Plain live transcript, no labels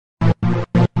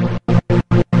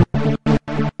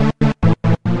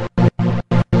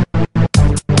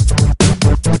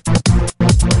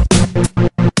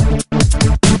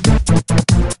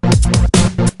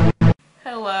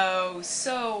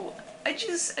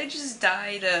just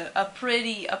died a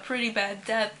pretty bad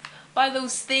death by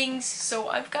those things, so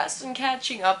I've got some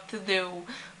catching up to do.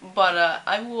 But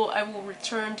I will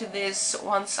return to this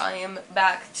once I am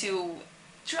back to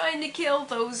trying to kill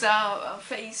those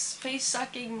face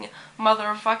sucking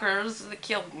motherfuckers that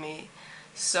killed me.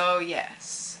 So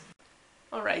yes.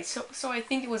 Alright, so I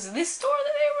think it was this store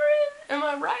that they were in? Am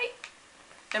I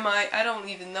right? I don't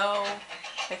even know.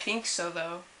 I think so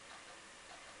though.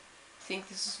 I think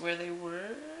this is where they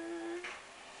were.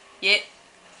 Yep,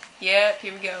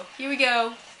 here we go. Here we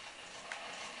go.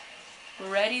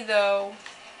 We're ready though.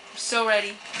 We're so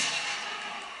ready.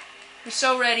 We're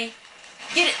so ready.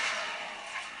 Get it!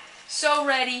 So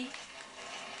ready.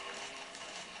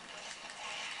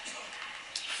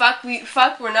 Fuck,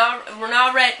 we're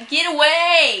not ready. Get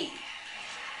away!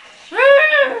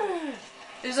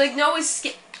 There's like no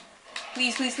escape.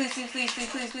 Please.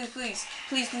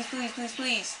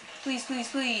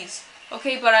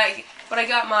 Okay, but I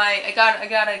got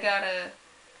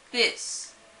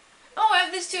this. Oh, I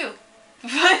have this too.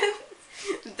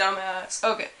 Dumbass.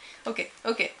 Okay.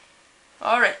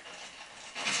 Alright.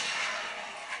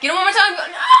 Get him one more time. No!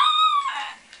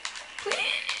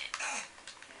 Please.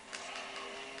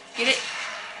 Get it.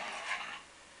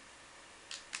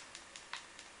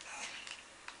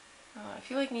 I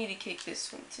feel like I need to kick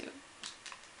this one too.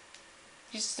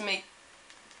 Just to make...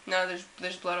 No,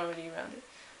 there's blood already around it.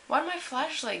 Why did my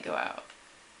flashlight go out?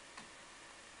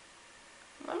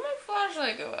 Why did my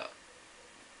flashlight go out?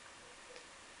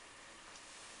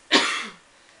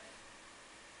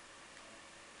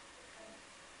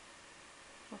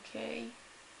 Okay.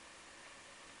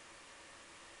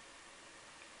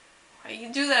 Why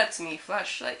you do that to me,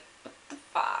 flashlight? What the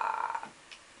fuck?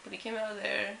 But he came out of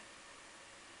there.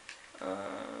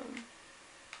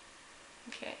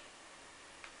 Okay.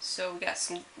 So we got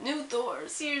some new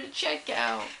doors here to check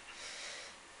out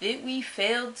that we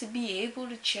failed to be able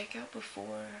to check out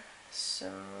before.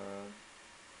 So,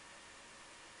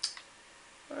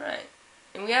 alright.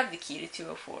 And we have the key to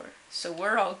 204. So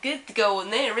we're all good to go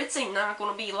in there. It ain't not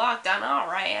gonna be locked on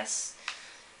our ass.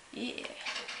 Yeah.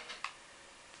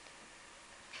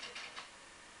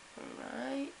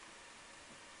 Alright.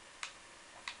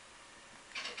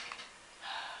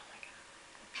 Oh my god.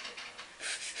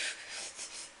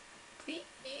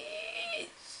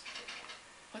 Please.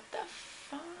 What the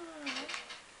fuck?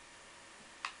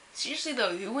 Seriously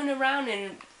though, who went around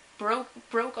and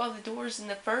broke all the doors in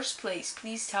the first place?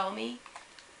 Please tell me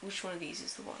which one of these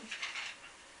is the one.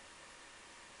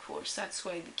 Of course, that's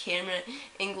why the camera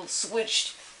angle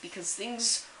switched, because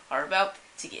things are about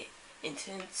to get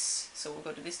intense. So we'll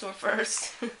go to this door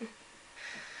first.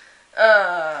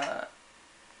 I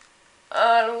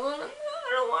don't wanna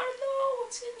know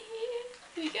what's in here.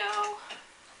 Here we go.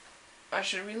 I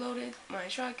should have reloaded my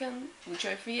shotgun, which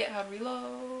I forget how to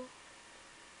reload.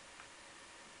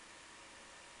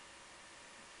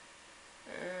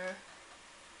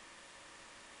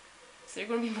 Is there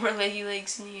gonna be more leggy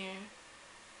legs in here?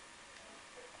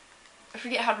 I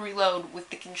forget how to reload with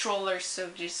the controller, so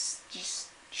just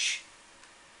shh.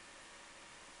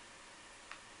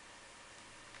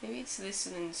 Maybe it's this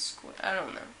and then square. I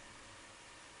don't know.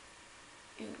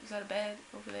 Ew, is that a bed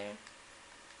over there?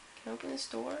 Can I open this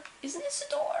door? Isn't this a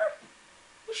door?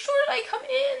 Which door did I come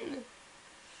in?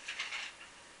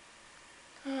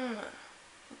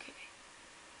 Okay.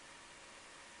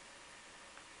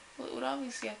 Well, it would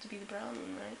obviously have to be the brown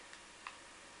one, right?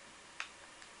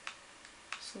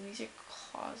 So these are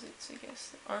closets, I guess,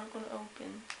 that aren't going to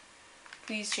open.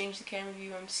 Please change the camera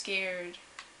view, I'm scared.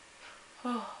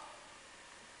 Oh.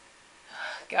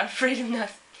 Got afraid of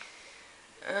nothing.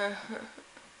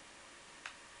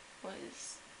 What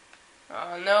is...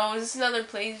 Oh no, this is another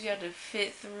place you have to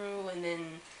fit through and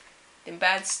then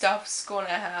bad stuff's going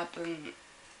to happen.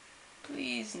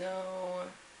 Please, no.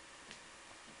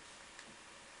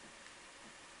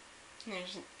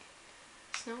 There's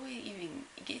no way to even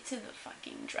get to the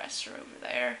fucking dresser over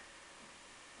there.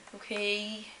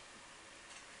 Okay.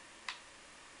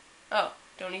 Oh,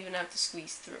 don't even have to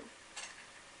squeeze through.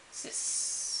 What's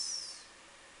this?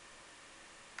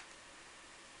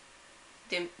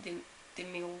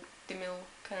 Demil,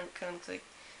 kind of looks like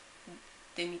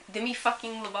Demi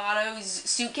fucking Lovato's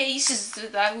suitcase. Is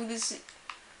that who this is?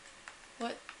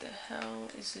 What the hell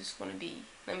is this gonna be?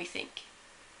 Let me think.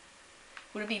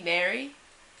 Would it be Mary?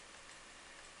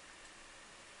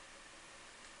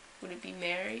 Would it be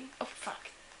Mary? Oh, fuck.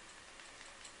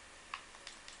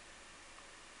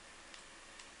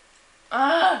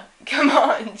 Ah! Come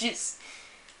on, just...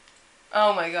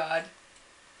 Oh my god.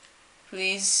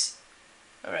 Please.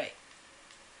 Alright.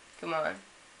 Come on.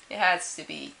 It has to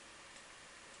be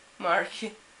Mark.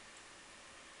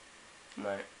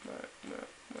 Mark.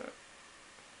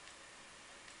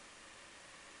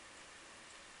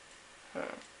 Huh.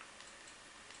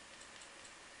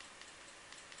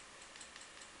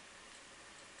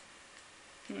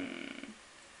 Hmm.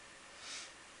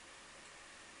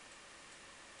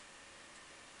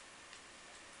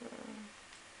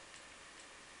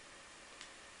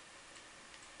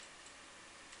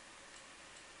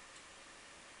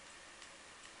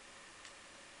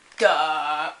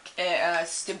 Dark. It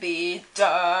has to be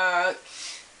dark.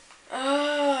 Come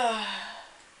on.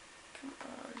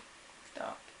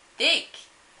 Dark. Dick.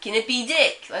 Can it be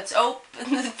Dick? Let's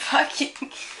open the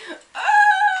fucking.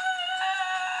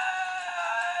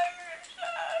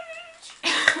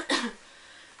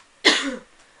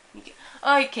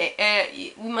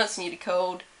 Okay, we must need a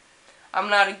code. I'm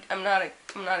not a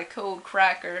code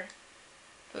cracker.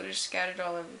 Photos scattered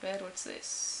all over the bed. What's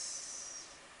this?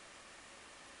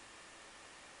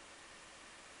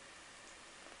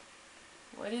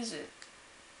 What is it?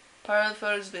 Part of the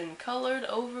photo's been colored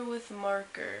over with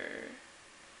marker.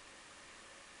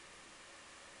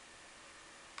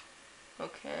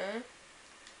 Okay.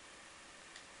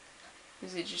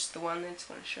 Is it just the one that's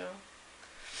gonna show?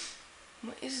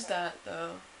 What is that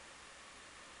though?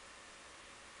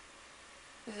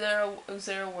 Is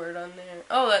there a word on there?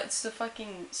 Oh, that's the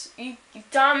fucking you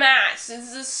dumbass.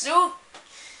 It's the suit.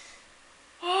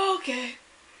 Oh, okay.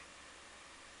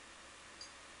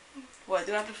 What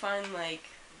do I have to find like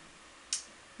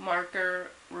marker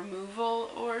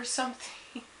removal or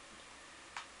something?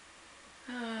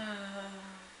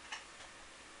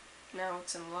 Now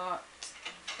it's unlocked.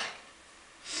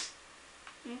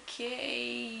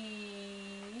 Okay.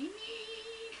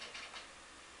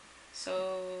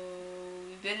 So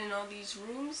we've been in all these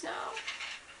rooms now.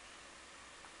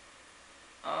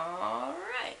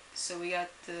 Alright. So we got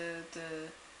the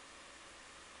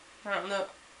I don't know,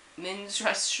 men's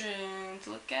restroom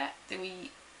to look at. Then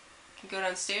we can go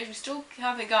downstairs. We still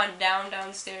haven't gone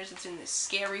downstairs. It's in this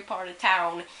scary part of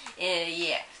town.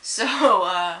 Yeah. So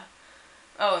oh,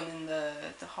 and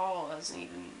then the hall haven't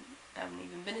even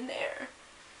been in there.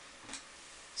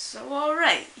 So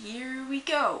alright, here we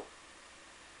go.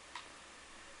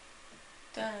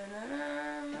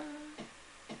 Da-na-na-na.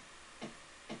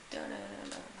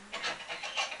 Da-na-na-na.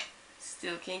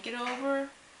 Still can't get over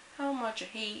how much I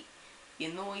hate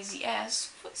your noisy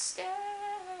ass footsteps.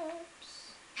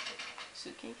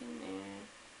 So can't get in there.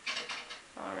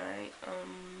 Alright,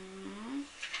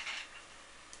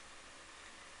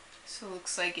 so it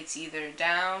looks like it's either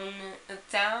down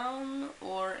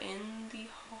or in the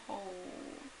hole.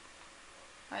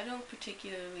 I don't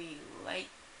particularly like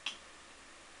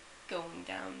going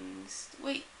down.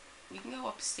 Wait, we can go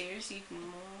upstairs even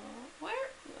more.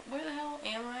 Where the hell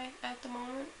am I at the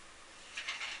moment?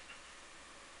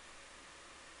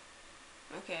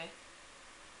 Okay.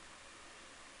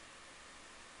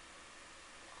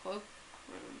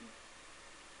 Cloakroom.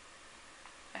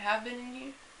 I have been in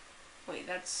here? Wait,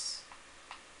 that's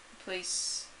the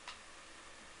place.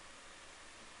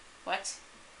 What?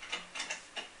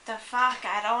 The fuck?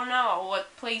 I don't know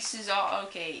what places are.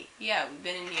 Okay, yeah, we've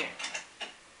been in here.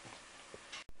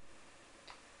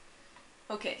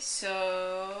 Okay,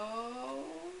 so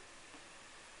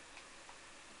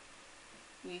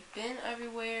we've been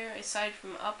everywhere aside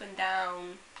from up and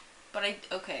down. But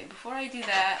okay, before I do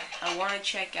that, I want to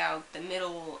check out the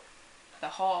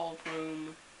hall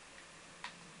room.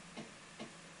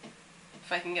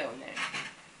 If I can go in there.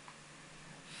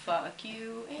 Fuck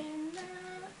you and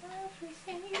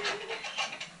everything.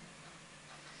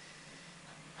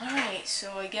 Alright,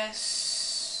 so I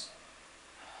guess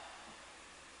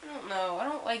I don't know. I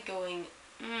don't like going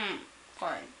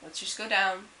fine. Let's just go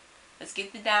down. Let's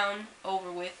get the down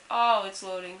over with. Oh, it's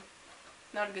loading.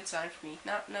 Not a good sign for me.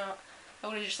 No. I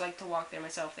would have just liked to walk there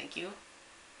myself, thank you.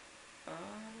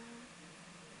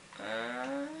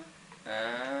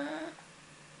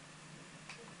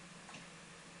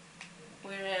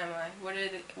 Where am I? Where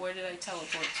did I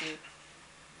teleport to?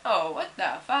 Oh, what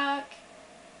the fuck?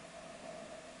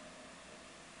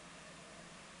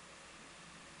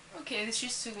 Okay, this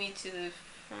just took me to the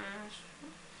first.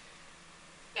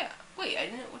 Yeah, wait, I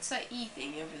didn't. What's that E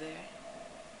thing over there?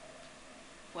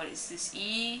 What is this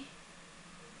E?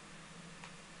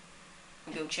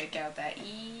 I'll go check out that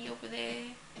E over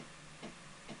there.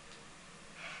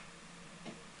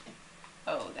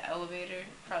 Oh, the elevator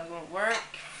probably won't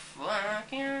work.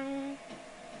 Fucking.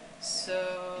 So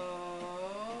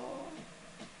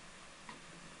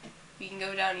we can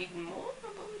go down even more,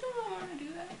 but we don't want to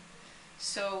do that.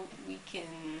 So we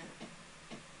can.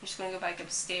 I'm just gonna go back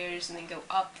upstairs and then go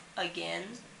up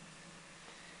again.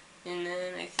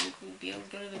 be able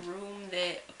to go to the room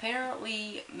that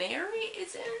apparently Mary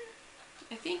is in.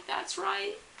 I think that's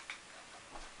right.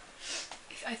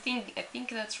 I think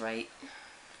that's right.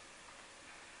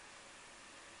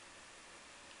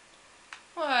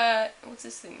 What? What's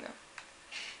this thing though?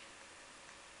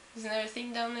 Isn't there a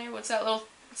thing down there? What's that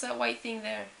white thing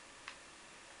there?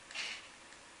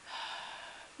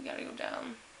 We gotta go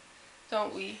down.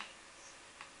 Don't we?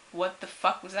 What the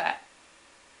fuck was that?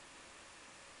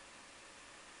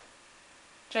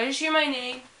 Did I just hear my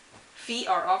name? Feet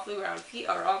are off the ground. Feet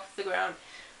are off the ground.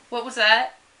 What was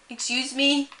that? Excuse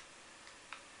me?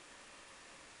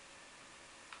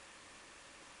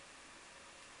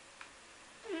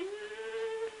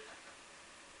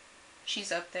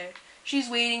 She's up there. She's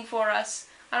waiting for us.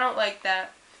 I don't like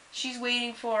that. She's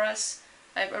waiting for us.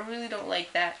 I really don't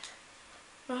like that.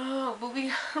 Oh, but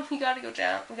we gotta go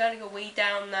down. We gotta go way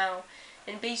down now.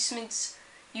 And basements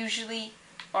usually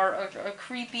are a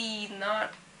creepy,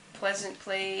 not pleasant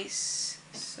place.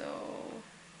 So,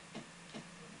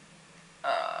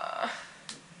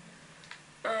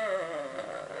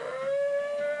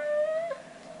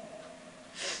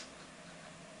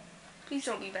 please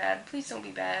don't be bad. Please don't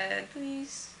be bad.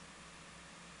 Please.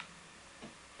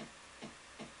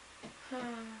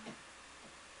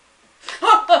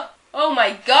 Oh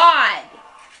my god!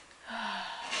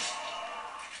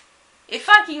 It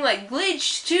fucking like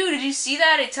glitched too. Did you see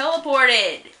that? It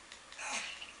teleported.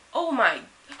 Oh my.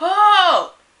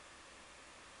 Oh!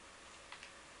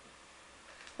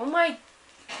 Oh my.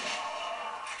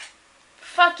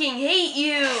 Fucking hate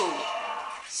you!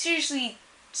 Seriously,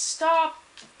 stop.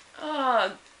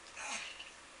 Ugh.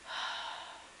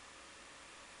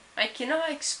 I cannot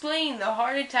explain the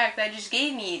heart attack that just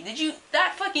gave me.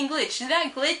 That fucking glitch, did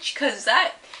that glitch? Cause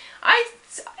I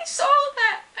saw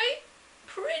that, I'm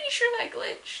pretty sure that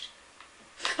glitched.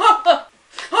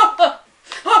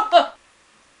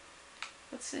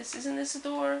 What's this? Isn't this a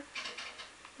door?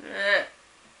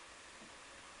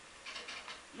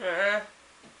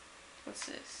 What's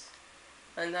this?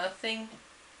 A nothing?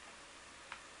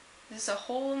 Is this a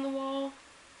hole in the wall?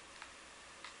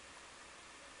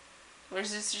 Or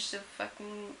is this just a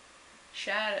fucking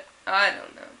shadow? I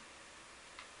don't know.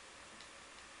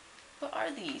 What are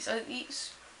these? Are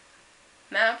these?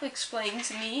 Map explain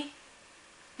to me.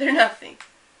 They're nothing.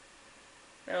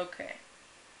 Okay.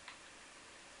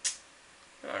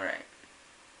 Alright.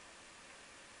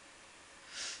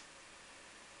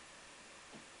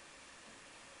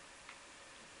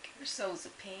 Give ourselves a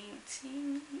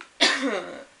painting.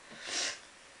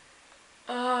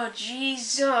 Oh,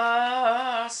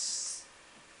 Jesus.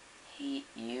 Hate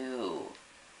you.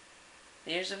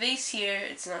 There's a vase here.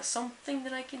 It's not something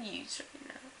that I can use right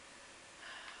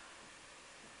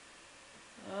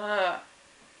now.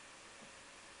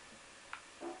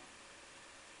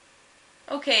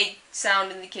 Okay,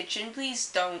 sound in the kitchen. Please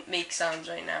don't make sounds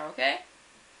right now, okay?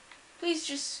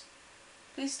 Please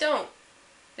don't.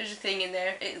 There's a thing in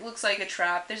there. It looks like a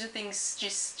trap. There's a thing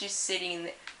just sitting in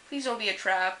there. Please don't be a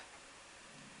trap.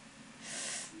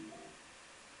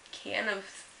 Can of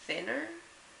thinner?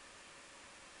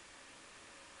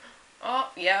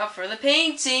 Oh, yeah, for the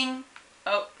painting.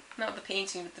 Oh, not the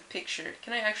painting, but the picture.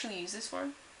 Can I actually use this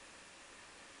one?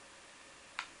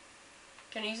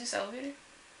 Can I use this elevator?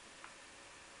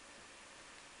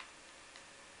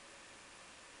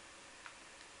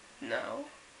 No.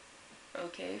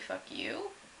 Okay, fuck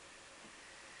you.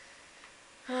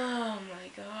 Oh my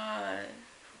god.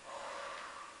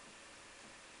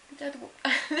 That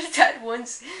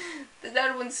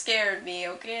one scared me,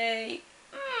 okay?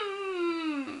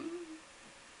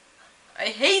 I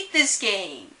hate this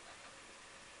game.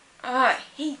 I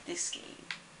hate this game.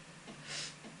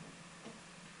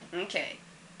 Okay,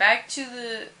 back to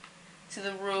the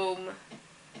room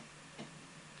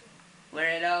where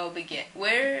it all began.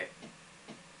 Where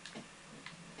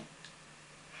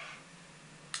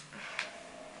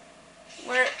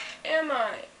am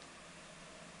I?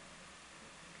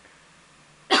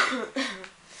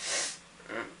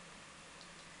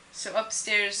 So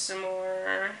upstairs some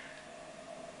more.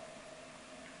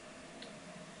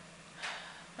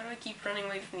 Why do I keep running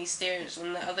away from these stairs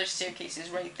when the other staircase is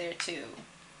right there too?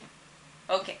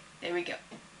 Okay, there we go.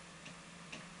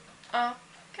 Up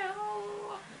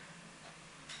go.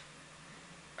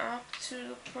 Up to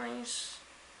the place.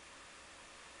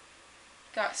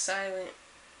 Got silent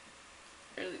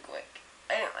really quick.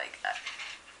 I didn't like that.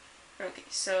 Okay,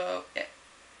 so yeah.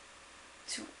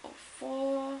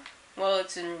 204. Well,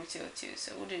 it's in room 202,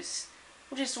 so we'll just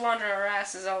wander our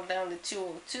asses all down to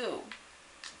 202.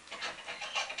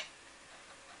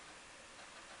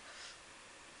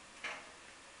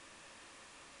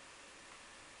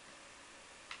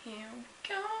 Here we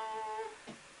go.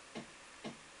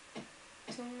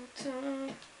 Dun,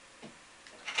 dun.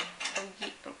 Oh yeah,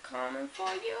 I'm coming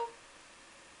for you.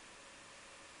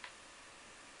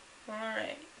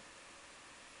 Alright.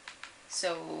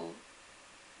 So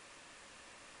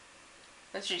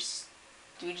let's just,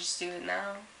 do we just do it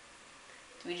now?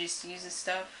 Do we just use the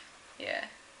stuff? Yeah.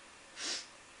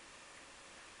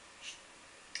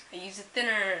 I use a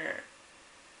thinner.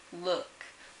 Look.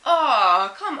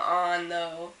 Oh, come on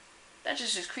though. That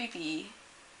just is creepy.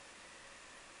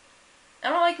 I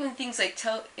don't like when things like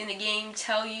in a game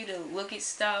tell you to look at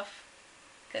stuff,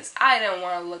 cause I don't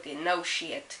want to look at no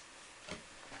shit.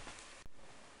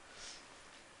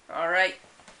 All right,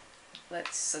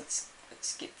 let's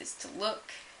get this to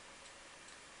look.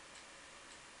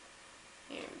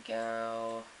 Here we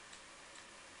go.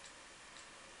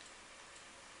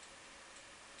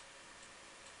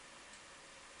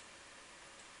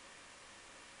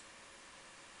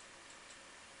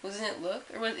 Wasn't it look,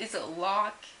 or is it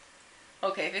lock?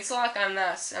 Okay, if it's lock, I'm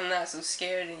not so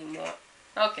scared anymore.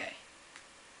 Okay.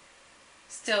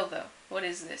 Still though, what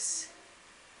is this?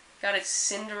 Got a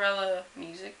Cinderella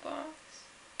music box.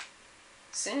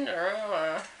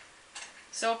 Cinderella.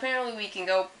 So apparently we can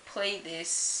go play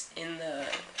this in the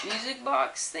music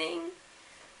box thing.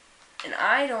 And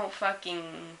I don't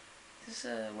fucking... Is this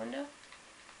a window?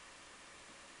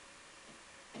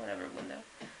 Whatever window.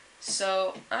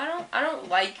 So I don't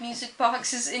like music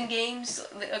boxes in games.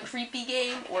 A creepy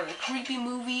game or a creepy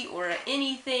movie or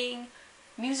anything.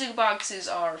 Music boxes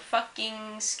are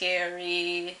fucking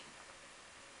scary.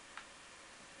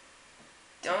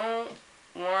 Don't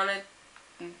wanna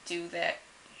do that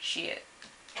shit.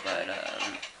 But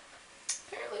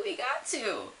apparently we got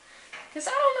to. Cause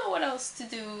I don't know what else to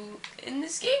do in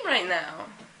this game right now.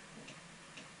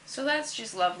 So that's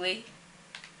just lovely.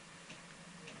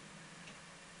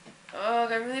 Oh,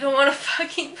 I really don't want to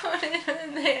fucking put it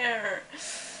in there.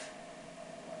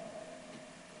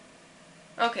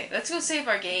 Okay, let's go save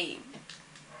our game.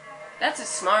 That's a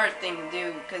smart thing to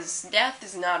do, because death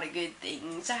is not a good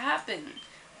thing to happen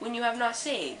when you have not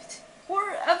saved.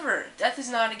 Or ever. Death is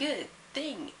not a good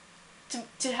thing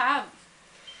to have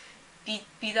be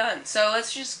done. So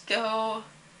let's just go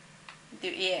do,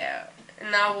 yeah.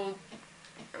 And now we'll,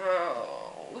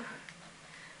 oh,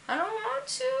 I don't want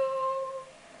to.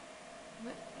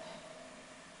 What?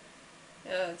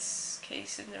 Oh, it's okay,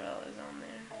 Cinderella's on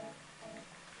there.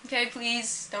 Okay,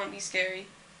 please, don't be scary.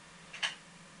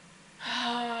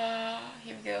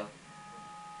 Here we go.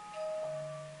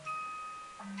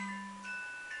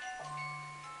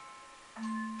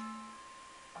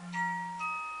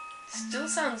 Still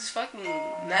sounds fucking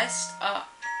messed up.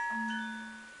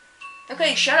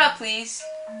 Okay, shut up, please.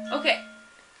 Okay.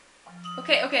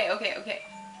 Okay.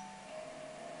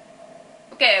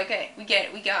 Okay, we get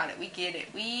it, we got it,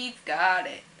 we've got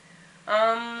it.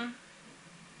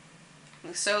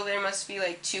 So there must be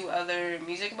like 2 other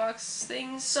music box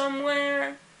things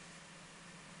somewhere.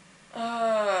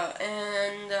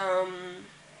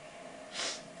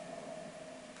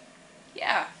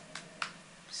 Yeah.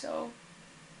 So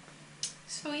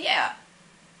yeah.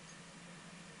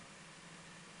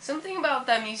 Something about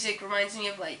that music reminds me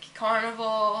of like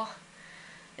Carnival,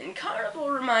 and Carnival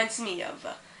reminds me of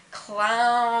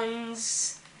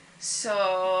clowns.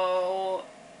 So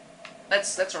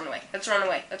let's run away.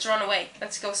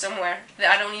 Let's go somewhere.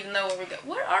 I don't even know where we're going.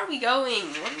 Where are we going?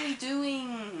 What are we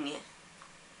doing?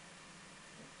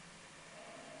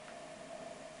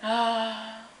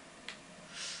 I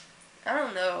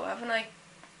don't know.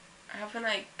 Haven't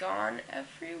I gone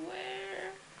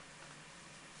everywhere?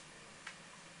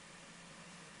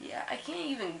 Yeah, I can't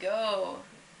even go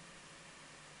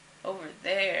over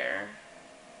there.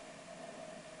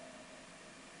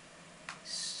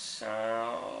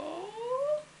 So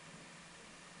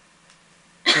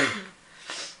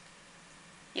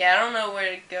yeah, I don't know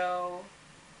where to go.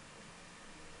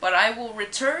 But I will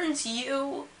return to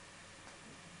you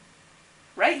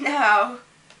right now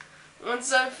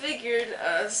once I've figured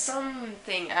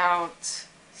something out.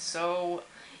 So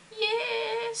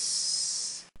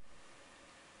yes.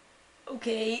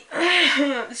 Okay.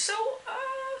 So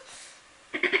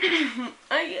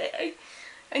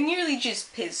I nearly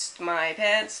just pissed my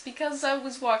pants because I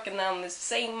was walking down the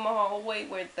same hallway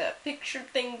where the picture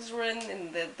things were in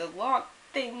and the lock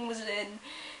thing was in,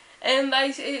 and I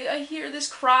hear this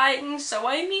crying, so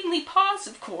I immediately pause,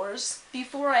 of course,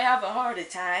 before I have a heart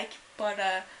attack. But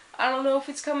I don't know if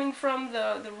it's coming from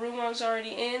the room I was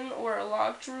already in or a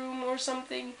locked room or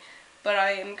something, but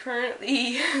I am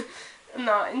currently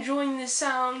not enjoying this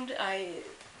sound. I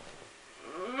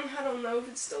don't know if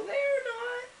it's still there or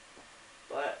not,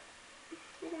 but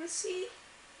fancy?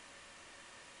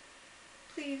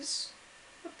 Please.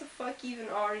 What the fuck even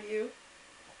are you?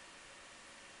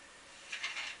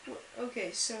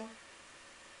 Okay, so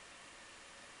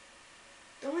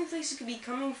the only place it could be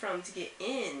coming from to get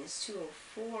in is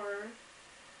 204.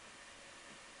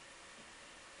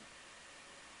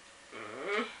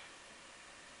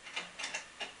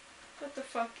 What the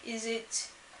fuck is it?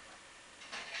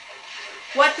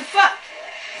 What the fuck?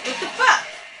 What the fuck?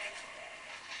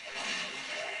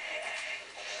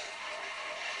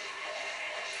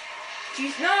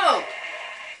 Jeez, no!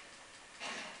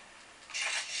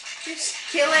 Just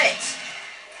kill it!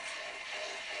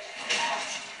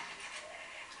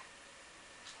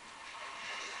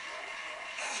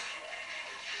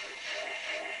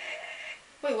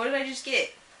 Wait, what did I just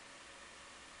get?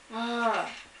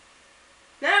 Ah.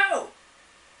 No!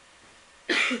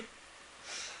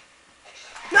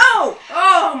 No!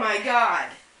 Oh my god!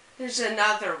 There's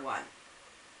another one.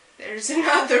 There's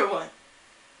another one.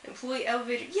 Employee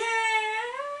elevator. Yeah!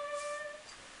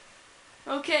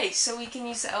 Okay, so we can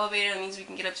use the elevator. That means we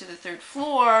can get up to the 3rd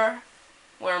floor,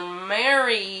 where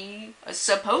Mary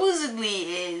supposedly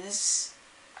is.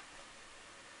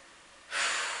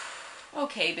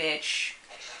 Okay, bitch.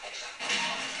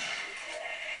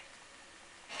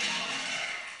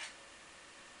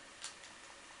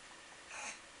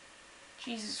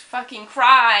 Jesus fucking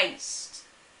Christ!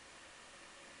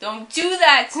 Don't do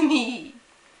that to me!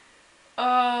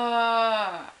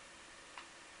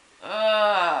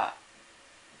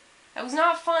 That was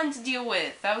not fun to deal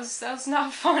with. That was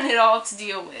not fun at all to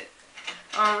deal with.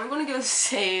 I'm gonna go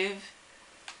save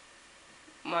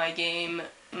my game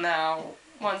now,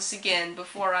 once again,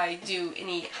 before I do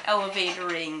any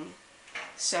elevatoring.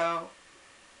 So,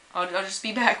 I'll just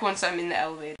be back once I'm in the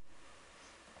elevator.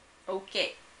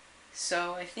 Okay,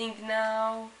 so I think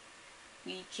now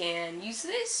we can use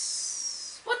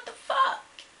this. What the fuck?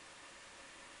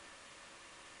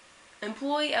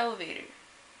 Employee elevator.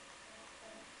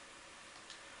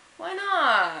 Why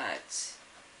not?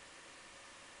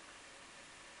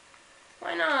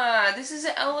 Why not? This is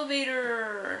an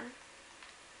elevator.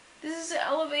 This is an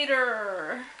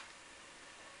elevator.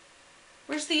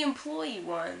 Where's the employee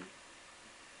one?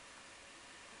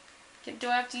 Do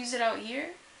I have to use it out here?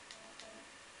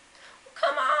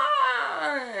 Come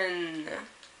on!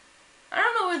 I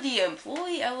don't know where the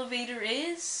employee elevator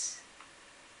is.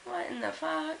 What in the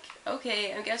fuck?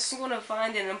 Okay, I guess I'm gonna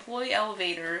find an employee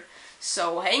elevator,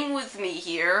 so hang with me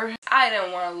here. I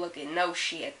don't wanna look at no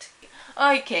shit.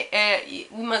 Okay,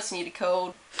 we must need a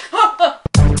code.